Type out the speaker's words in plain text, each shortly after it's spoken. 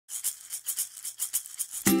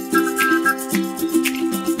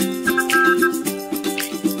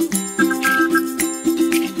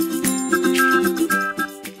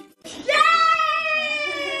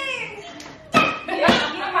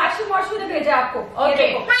आपको। ओके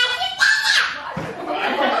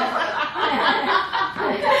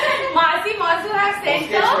मासी मासू have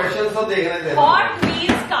sent a hot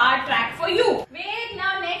wheels car track for you. Wait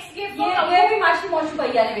now next gift ये भी मासी मोशू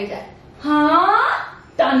भैया ने भेजा है। हाँ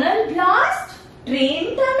tunnel blast train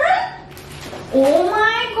tunnel. Oh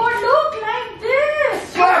my God! Look like this.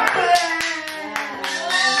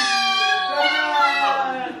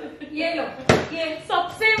 ये लो, ये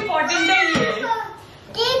सबसे इम्पोर्टेंट है ये।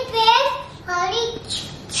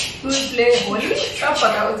 प्ले होली सब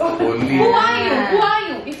पता हो तो। Who are you? Who are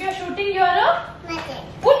you? If you're shooting, you're a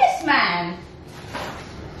policeman.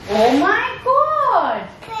 Oh my God!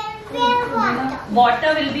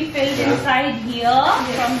 Water will be filled inside here,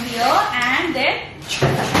 from here, and then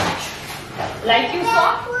like you saw.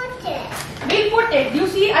 We'll put it. You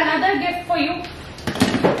see another gift for you.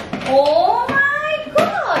 Oh my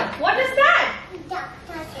God! What is that?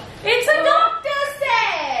 It's a doctor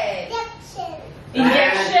set.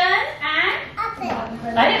 Injection and.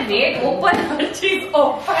 Arey wait, open. She's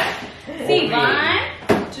open. See 1,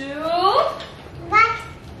 2.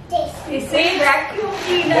 This is vacuum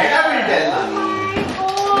cleaner. Oh my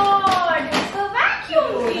God! It's a vacuum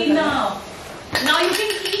cleaner. Now you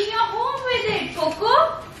can clean your home with it, Coco.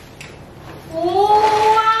 Oh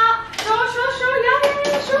wow! Show. Yeah.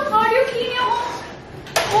 Show. How do you clean your home?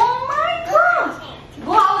 Oh my God!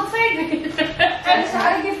 Go outside with it. And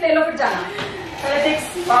सारे gift ले लो फिर जाना। Let's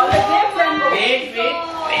explore the gift and go. Wait.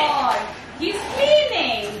 He's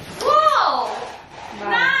cleaning. Wow!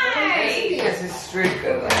 Nice. ऐसे straight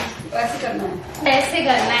कर रहा है। ऐसे करना है। ऐसे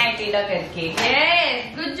करना है टेढ़ा करके। Yes.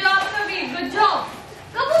 Good job, Kabir. Good job.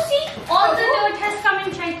 Kabu, see, all the dirt has come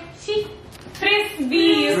inside. See,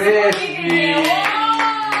 frisbees.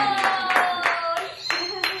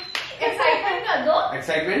 Excitement कर दो।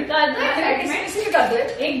 एक्साइटमेंट कर दो excitement। किसी भी कर दो।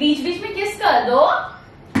 एक बीच में किस कर दो।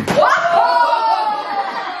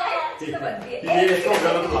 ये इसको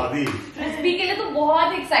गलत ला दी। फ्रिस्बी के लिए तो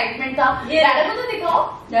बहुत एक्साइटमेंट था। ये डैडा को तो दिखाओ।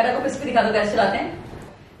 डैडा को फ्रिस्बी दिखा दो कैसे चलाते हैं।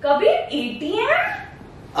 कभी ATM।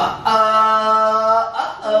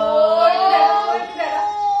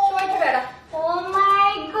 Oh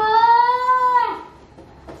my God!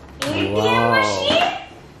 ATM machine.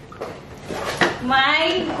 My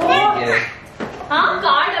God! हाँ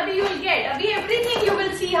card अभी you will get. अभी everything you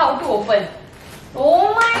will see how to open. Oh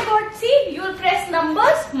my God! See, you will press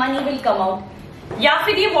numbers, money will come out. या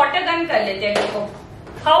फिर ये water gun कर लेते हैं देखो.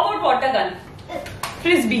 How about water gun?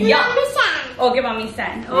 Frisbee, yeah. Mommy stand. Okay, mommy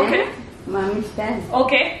stand. Okay. Mommy stand.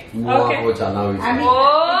 Okay. Okay. वो चना हुई।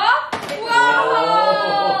 Oh! Wow!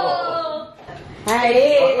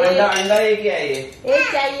 अंडा ये क्या है ये? एक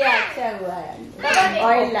चाहिए अच्छा हुआ है।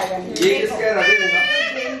 ऑयल लगाने। ये किसका रखे देना?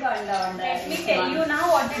 प्लेन का अंडा Let me tell you now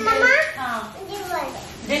what it Mama. is.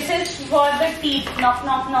 This is for the teeth. Knock.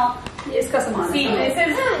 ये इसका सामान See, है।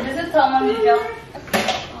 this is thermometer.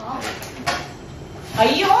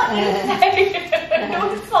 Ayyo, do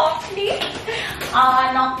it softly.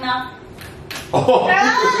 Knock.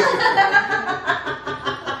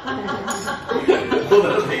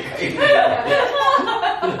 उधर देखा ही नहीं।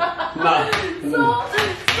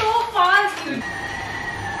 So fast.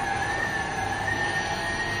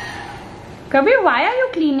 Kabir, why are you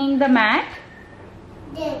cleaning the mat?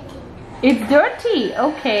 Dirty. It's dirty.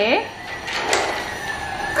 Okay.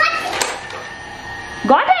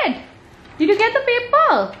 Got it? Did you get the paper?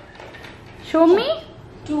 Show me.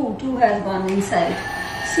 Two has gone inside.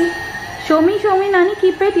 See? Show me, Nani.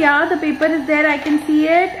 Keep it. Yeah, the paper is there. I can see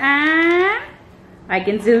it, and I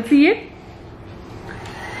can still see it.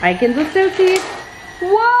 I can still see it.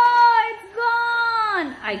 Whoa! It's gone.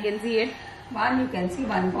 I can see it. One you can see,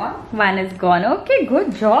 one gone. One is gone. Okay,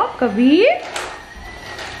 good job, Kabir.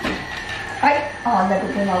 That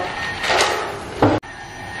came out.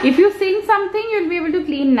 If you sing something, you'll be able to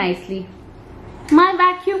clean nicely. My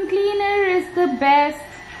vacuum cleaner is the best.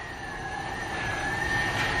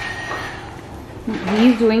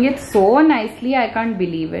 He's doing it so nicely, I can't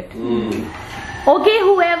believe it. Okay,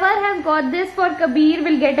 whoever has got this for Kabir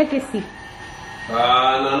will get a kissy.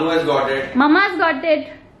 Nanu has got it. Mama's got it.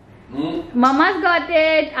 Mama's got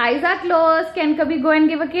it. Eyes are closed. Can Kabir go and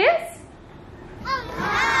give a kiss?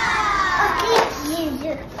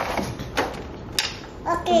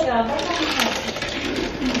 Okay. Mama,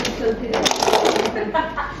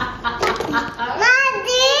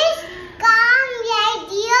 this come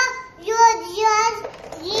idea.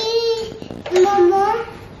 Mama.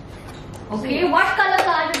 Okay, what color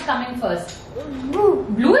card is coming first? Blue.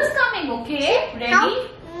 Blue is coming. Okay, ready?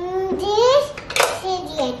 This is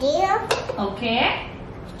the idea. Okay.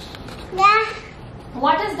 The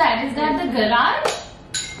What is that? Is that the garage?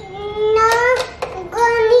 no, go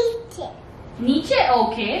meet it. Niche,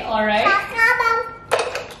 okay, alright.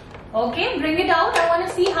 Okay, bring it out. I want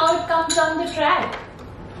to see how it comes down the track.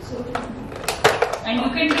 And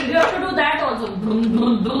you have to do that also. Vroom,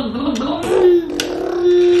 vroom, vroom, vroom, vroom.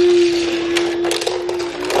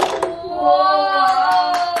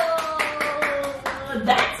 Whoa!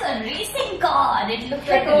 That's a racing car. It looks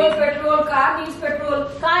like Petrol. Car needs petrol.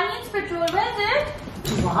 Car needs petrol. Where is it?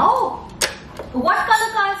 Wow. What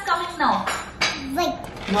color car is coming now? Wait.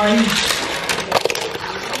 Nani.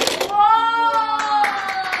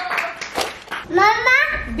 Mama,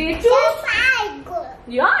 Beetroot? just I go.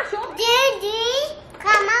 Yeah, sure. Daddy,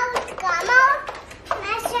 come out.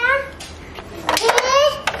 Masha,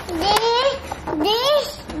 this.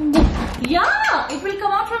 Yeah, it will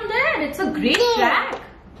come out from there. It's a great track.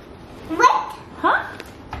 Wait, Huh?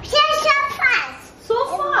 just so fast. So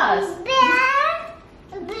fast.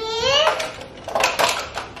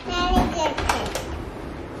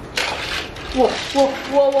 Whoa.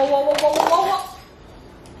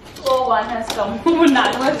 Oh, one has come.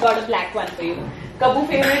 Nanu has got a black one for you. Kabu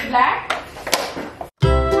favorite black?